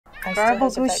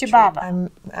Garbled Ushababa. I'm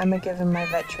gonna give him my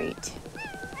vet treat.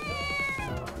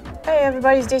 Hey,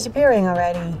 everybody's disappearing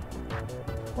already.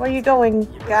 Where are you going,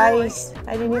 guys?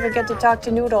 I didn't even get to talk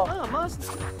to Noodle.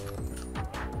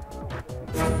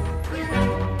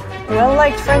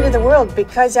 Well-liked friend of the world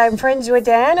because I'm friends with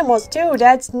the animals too.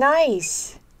 That's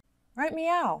nice. Right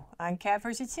meow on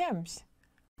catvssims.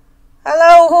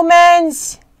 Hello,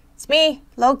 humans! It's me,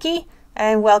 Loki,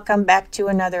 and welcome back to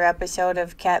another episode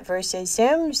of Cat vs.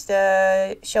 Sims,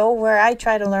 the show where I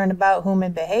try to learn about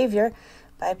human behavior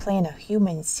by playing a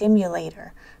human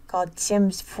simulator called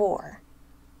Sims 4.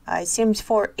 Sims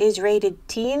 4 is rated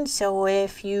teen, so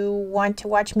if you want to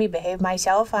watch me behave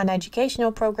myself on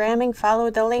educational programming, follow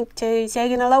the link to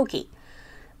Sagan and Loki.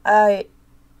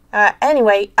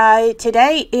 Anyway,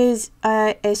 today is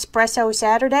Espresso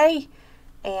Saturday,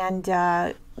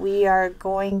 and we are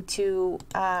going to,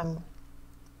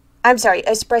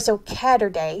 Espresso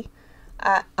Caturday.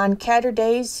 On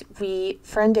Caturdays, we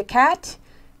friend a cat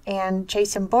and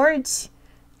chase some birds,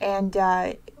 and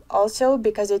also,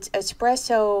 because it's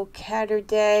Espresso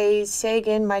Caturday,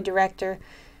 Sagan, my director,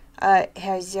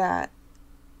 has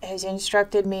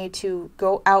instructed me to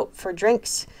go out for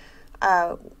drinks.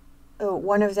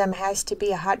 One of them has to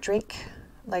be a hot drink,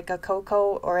 like a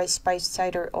cocoa or a spiced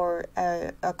cider or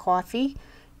a coffee.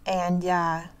 And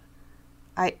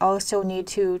I also need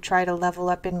to try to level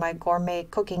up in my gourmet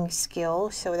cooking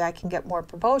skill so that I can get more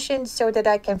promotions so that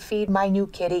I can feed my new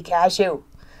kitty Cashew.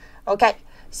 Okay.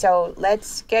 So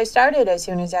let's get started as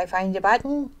soon as I find the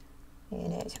button.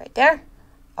 And it's right there.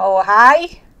 Oh,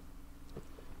 hi.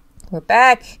 We're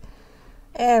back.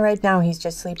 And right now he's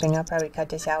just sleeping. I'll probably cut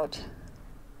this out.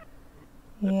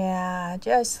 Yeah,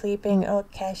 just sleeping. Oh,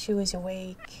 Cashew is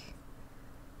awake.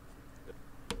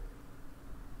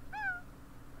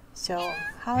 So,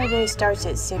 holiday starts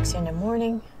at 6 in the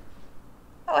morning.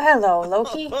 Oh, hello,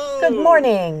 Loki. Good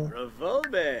morning.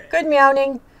 Good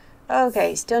meowing.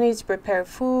 Okay, still needs to prepare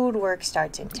food. Work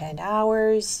starts in 10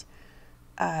 hours.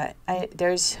 I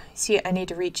need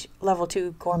to reach level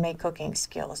 2 gourmet cooking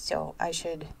skills, so I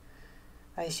should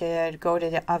go to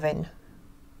the oven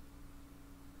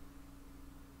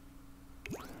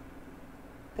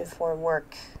before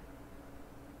work.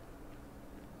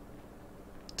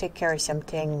 Take care of some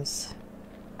things.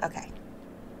 Okay.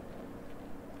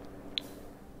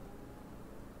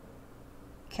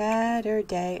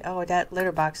 Caturday. Oh, that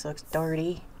litter box looks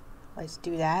dirty. Let's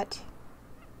do that.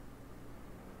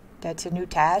 That's a new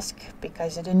task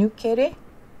because of the new kitty.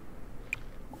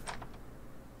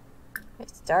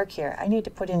 It's dark here. I need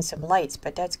to put in some lights,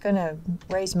 but that's gonna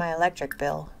raise my electric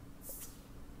bill.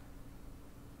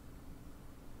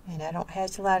 And I don't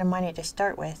have a lot of money to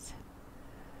start with.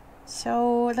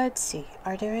 So, let's see.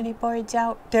 Are there any birds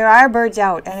out? There are birds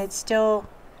out, and it's still...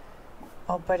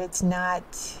 Oh, but it's not...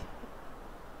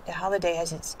 The holiday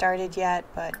hasn't started yet,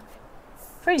 but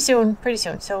pretty soon.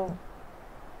 So,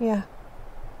 yeah.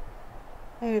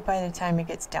 Maybe by the time it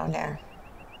gets down there.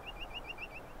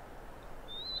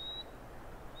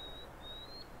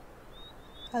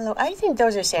 Hello, I think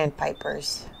those are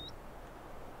sandpipers.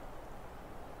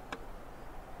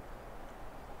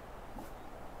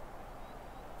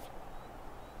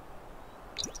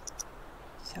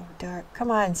 So dark. Come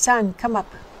on, sun, come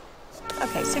up.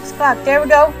 Okay, 6 o'clock. There we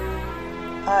go.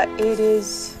 It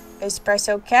is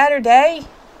Espresso Caturday.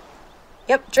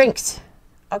 Yep, drinks.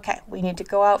 Okay, we need to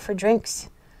go out for drinks.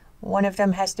 One of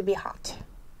them has to be hot.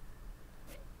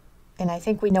 And I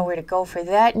think we know where to go for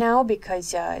that now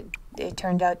because it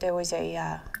turned out there was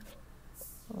a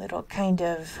little kind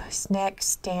of snack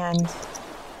stand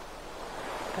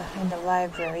behind the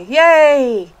library.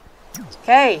 Yay!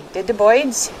 Okay, did the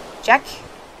boys. Check.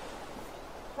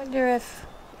 Wonder if...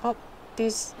 Oh.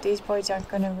 These boys aren't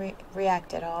going to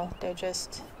react at all. They're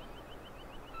just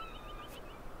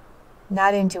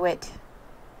not into it.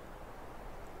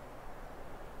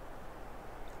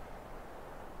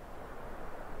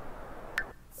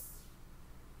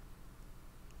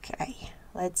 Okay,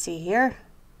 let's see here.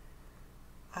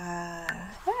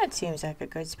 That seems like a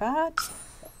good spot.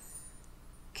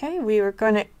 Okay, we were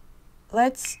going to...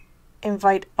 Let's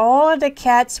invite all of the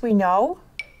cats we know.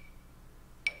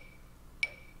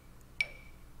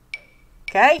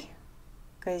 Okay,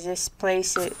 because this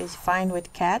place is fine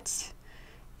with cats,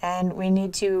 and we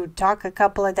need to talk a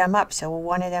couple of them up so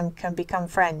one of them can become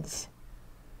friends.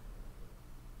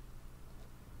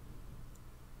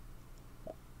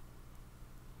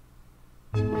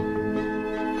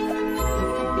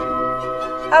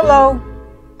 Hello.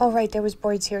 Oh, right, there was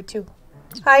birds here too.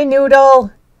 Hi,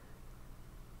 Noodle.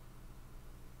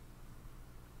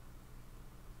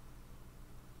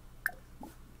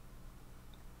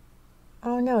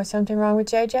 Oh no, Oh, something wrong with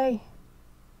JJ?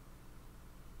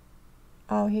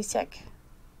 Oh, he's sick.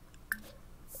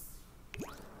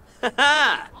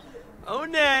 Ha! Oh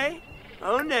nay.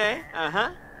 Oh nay.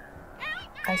 Uh-huh.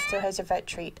 I still has a vet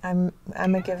treat. I'm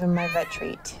gonna give him my vet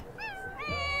treat.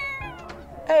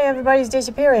 Hey, everybody's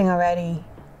disappearing already.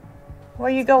 Where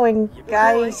are you going,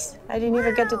 guys? I didn't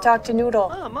even get to talk to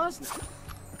Noodle. Oh, mustn't.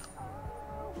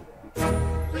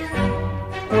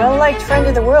 Well-liked friend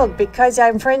of the world because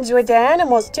I'm friends with the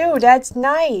animals too. That's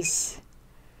nice.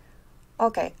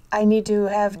 Okay, I need to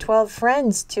have 12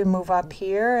 friends to move up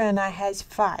here, and I has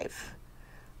 5.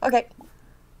 Okay.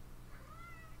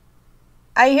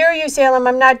 I hear you, Salem.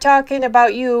 I'm not talking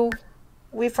about you.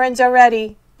 We friends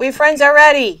already. We friends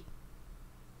already.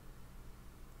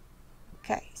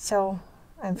 Okay, so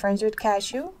I'm friends with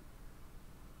Cashew.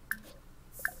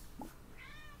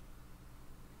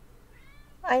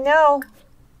 I know.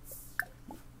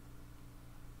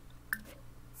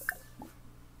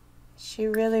 She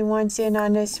really wants in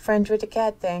on this friends with the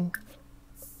cat thing.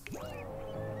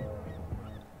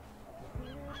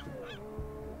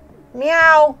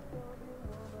 Meow.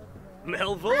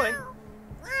 Melvoy.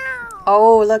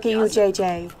 Oh, look at you,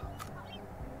 JJ.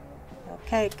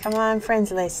 Okay, come on, friends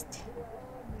list.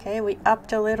 Okay, we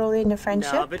upped a little in the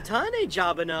friendship. Nabatane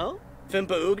Jabano.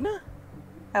 Fimbaugna.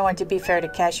 I want to be fair to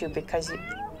Cashew because,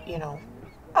 you know.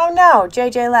 Oh no,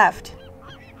 JJ left.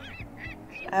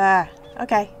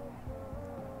 Okay.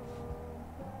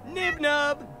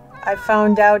 Nibnub. I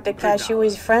found out that Cashew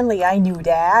is friendly. I knew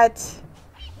that.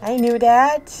 I knew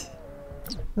that.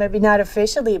 Maybe not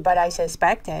officially, but I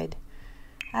suspected.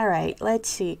 Alright, let's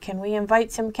see. Can we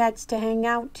invite some cats to hang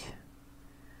out?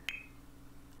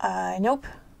 Nope.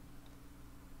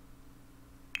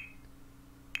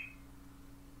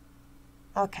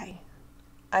 Okay.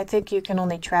 I think you can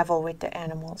only travel with the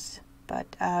animals.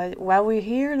 But while we're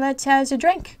here, let's have a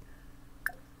drink.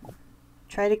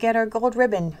 Try to get our gold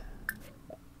ribbon.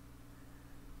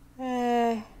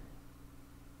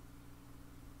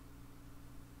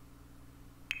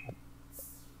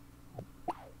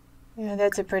 Yeah,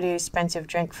 that's a pretty expensive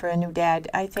drink for a new dad,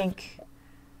 I think.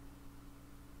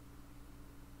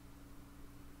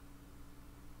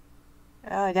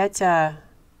 Oh, that's a...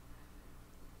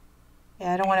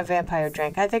 Yeah, I don't want a vampire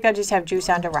drink. I think I'll just have juice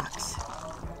on the rocks.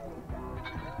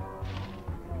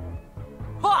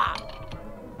 Ha!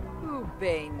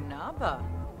 Ubenaba.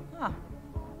 Huh.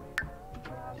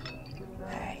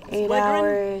 Alright, 8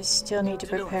 hours. Still need to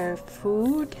prepare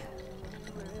food.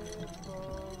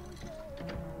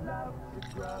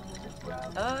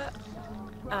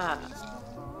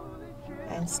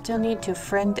 And still need to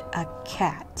friend a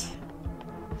cat.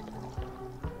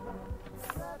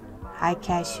 Hi,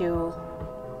 Cashew.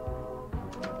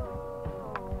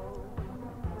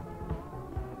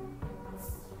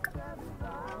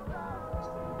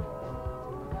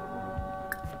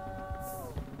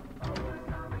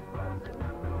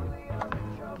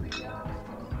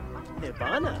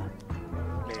 Nibana.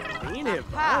 Maybe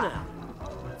Nibana.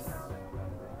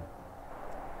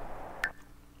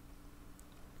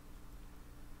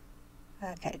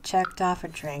 Okay, checked off a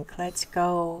drink. Let's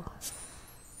go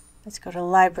to the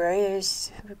library.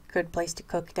 There's a good place to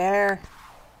cook there.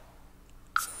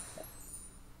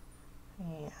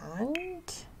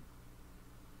 And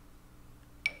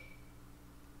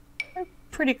we're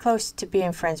pretty close to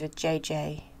being friends with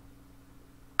JJ.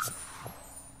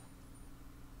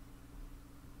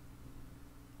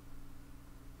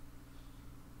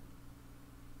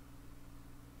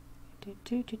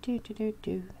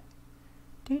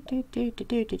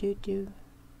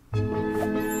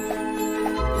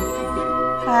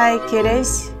 Hi,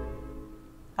 kiddies.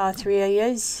 All 3 of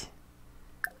yous.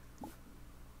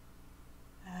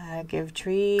 Give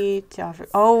treat. Offer.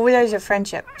 Oh, there's a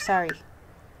friendship. Sorry.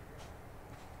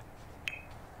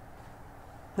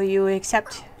 Will you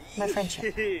accept my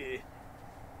friendship?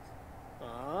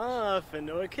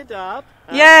 Fenor Kadab.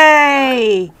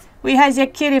 Yay! We has a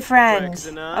kitty friend.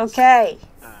 Okay.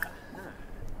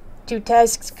 2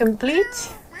 tasks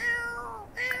complete.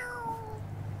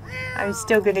 I'm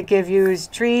still gonna give you his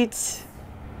treats.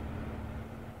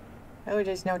 Oh,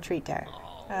 there's no treat there.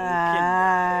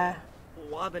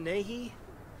 Wabanehi?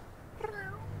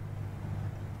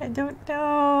 I don't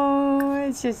know.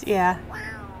 It's just, yeah.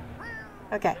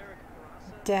 Okay.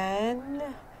 Then,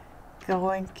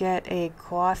 go and get a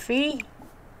coffee.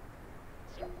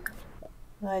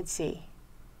 Let's see.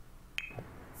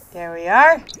 There we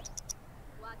are.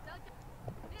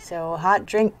 So, hot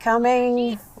drink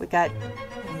coming. We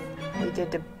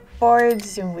did the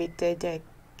boards and we did the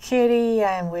kitty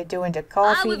and we're doing the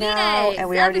coffee now. And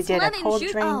we already did a cold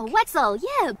drink. Oh, Wetzel,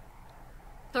 yeah.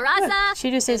 Tarasa.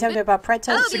 She just said something about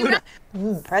pretzels.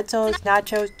 Oh, Pretzels,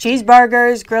 nachos,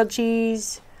 cheeseburgers, grilled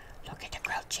cheese. Look at the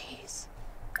grilled cheese.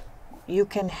 You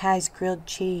can has grilled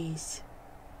cheese.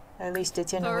 At least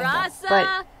it's in the window.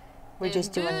 But we're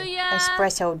just doing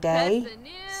espresso day.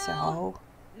 So.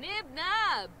 Nib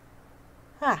nab.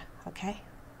 Okay.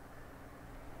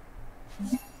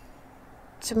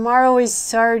 Tomorrow is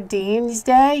sardines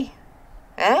day?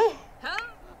 Eh?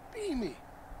 Beamy.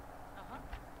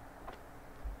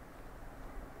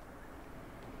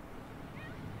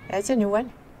 That's a new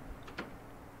one.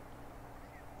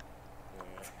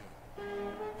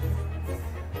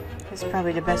 It's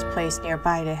probably the best place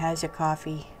nearby that has a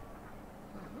coffee.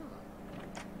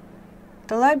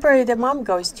 The library that Mom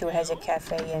goes to has a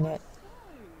cafe in it.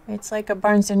 It's like a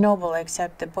Barnes & Noble,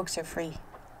 except the books are free.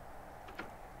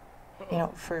 You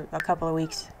know, for a couple of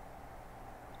weeks.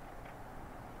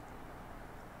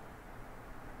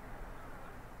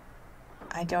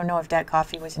 I don't know if that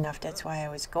coffee was enough. That's why I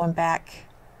was going back.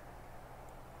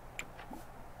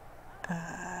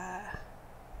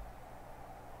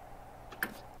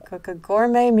 Cook a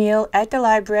gourmet meal at the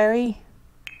library.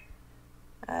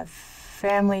 A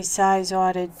family size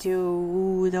ought to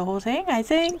do the whole thing, I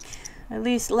think. At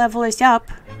least level us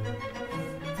up.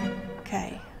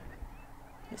 Okay.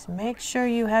 Just make sure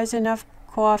you has enough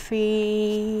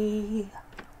coffee.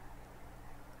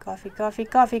 Coffee.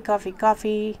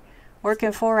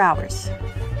 Working 4 hours.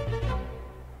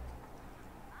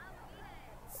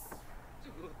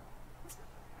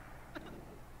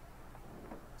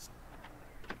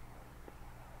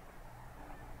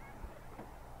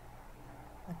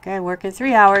 Okay, working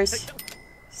 3 hours.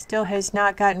 Still has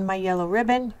not gotten my yellow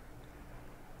ribbon.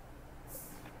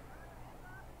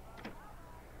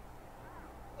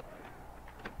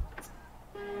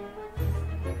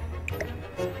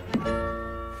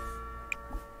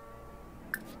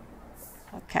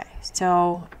 Okay,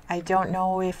 so I don't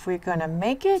know if we're gonna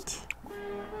make it.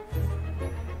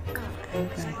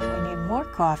 Okay, we need more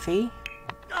coffee.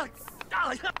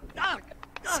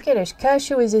 Skittish.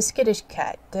 Cashew is a skittish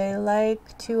cat. They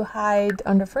like to hide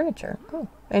under furniture. Oh.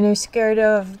 And they're scared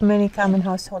of many common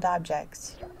household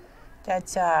objects.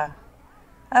 That's,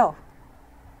 oh.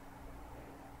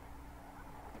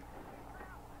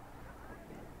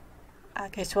 I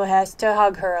guess we'll have to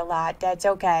hug her a lot. That's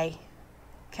okay.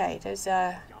 Okay, there's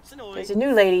a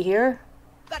new lady here.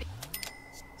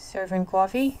 Serving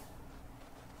coffee.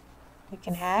 We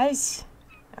can has.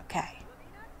 Okay.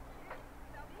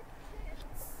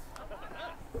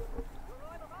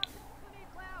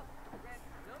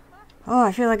 Oh,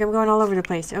 I feel like I'm going all over the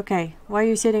place. Okay, why are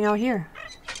you sitting out here?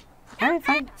 Alright,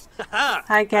 fine.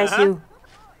 Hi, Cashew.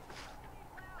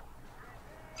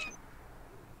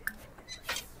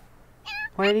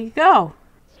 Where did he go?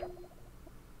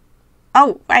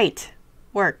 Oh, right.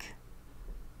 Work.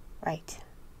 Right.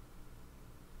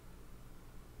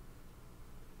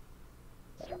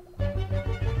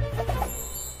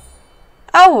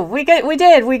 Oh, we did.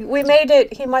 We made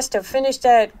it. He must have finished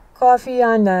that coffee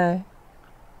on the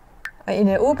in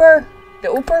the Uber.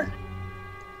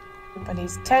 But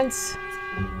he's tense.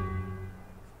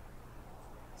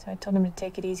 So I told him to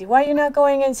take it easy. Why are you not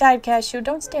going inside, Cashew?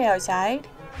 Don't stay outside.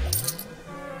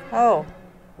 Oh.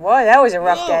 Boy, that was a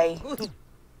rough day.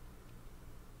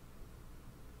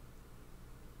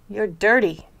 You're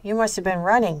dirty. You must have been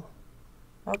running.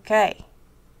 Okay.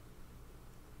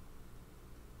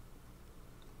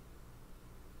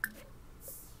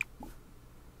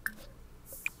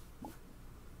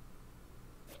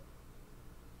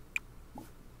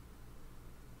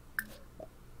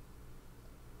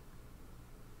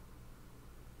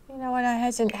 You know what? I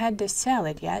hasn't had the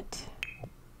salad yet.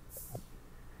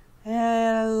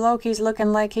 Loki's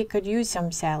looking like he could use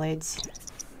some salads.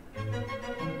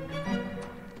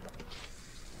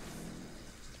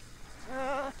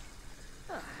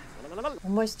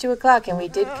 Almost 2 o'clock and we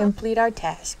did complete our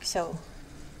task, so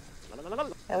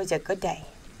that was a good day.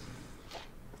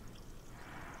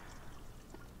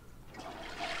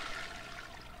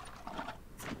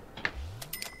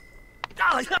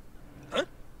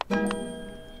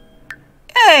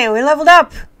 Hey, we leveled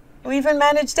up! We even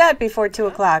managed that before 2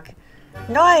 o'clock.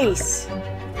 Nice!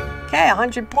 Okay,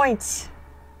 100 points.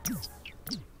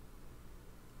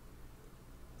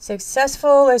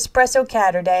 Successful espresso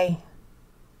Caturday.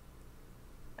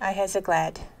 I has a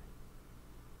glad.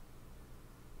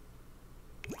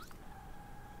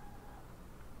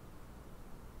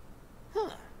 Huh.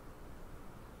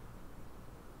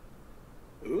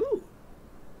 Ooh.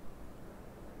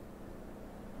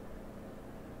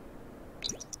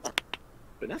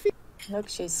 Look,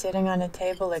 she's sitting on the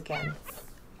table again.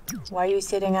 Why are you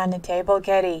sitting on the table,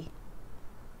 Kitty?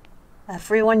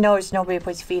 Everyone knows nobody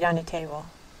puts feet on the table.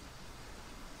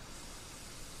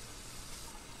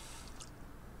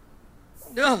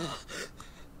 Ugh.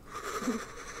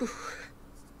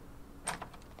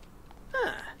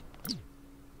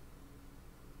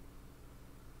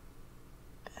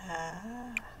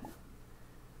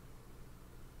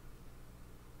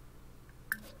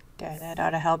 There, that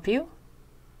ought to help you.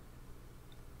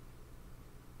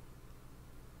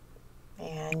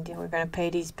 And we're going to pay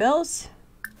these bills.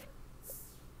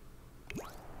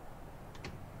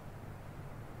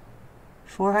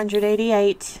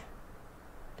 $488.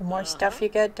 The more stuff you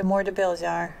get, the more the bills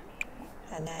are.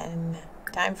 And then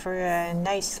time for a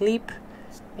nice sleep.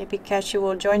 Maybe Cashew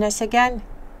will join us again.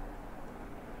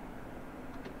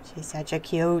 She's such a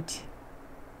cute.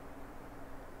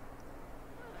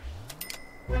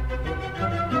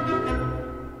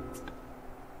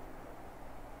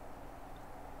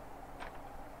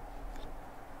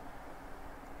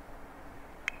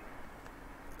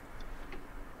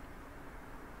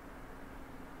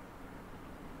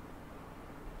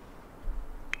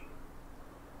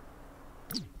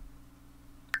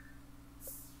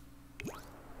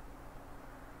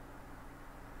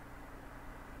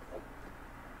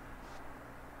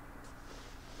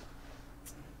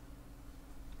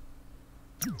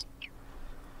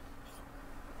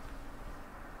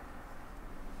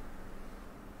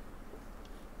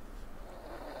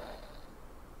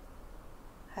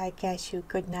 Hi, Cashew.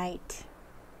 Good night.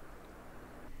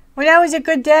 Well, that was a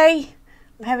good day.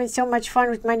 I'm having so much fun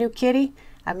with my new kitty.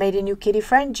 I made a new kitty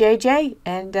friend, JJ,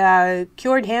 and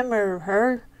cured him or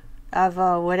her of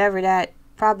whatever that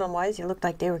problem was. It looked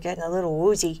like they were getting a little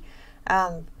woozy.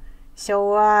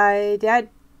 So that...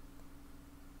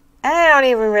 I don't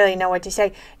even really know what to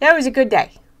say. That was a good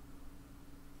day.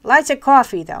 Lots of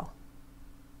coffee, though.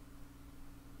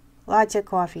 Lots of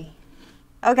coffee.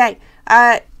 Okay,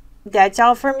 that's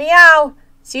all for meow.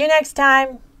 See you next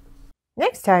time.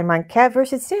 Next time on Cat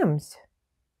vs. Sims.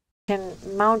 Can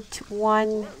mount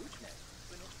one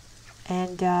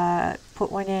and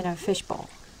put one in a fishbowl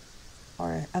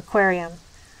or aquarium.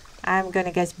 I'm going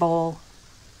to guess bowl,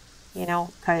 you know,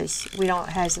 because we don't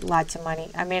have lots of money.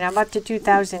 I mean, I'm up to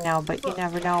 2,000 now, but you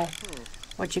never know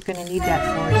what you're going to need that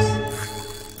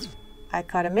for. I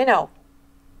caught a minnow.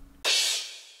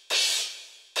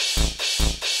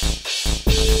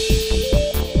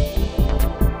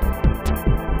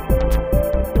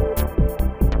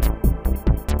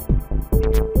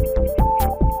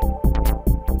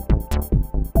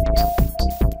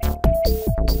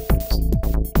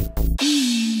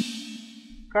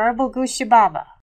 Garble Goose Shababa.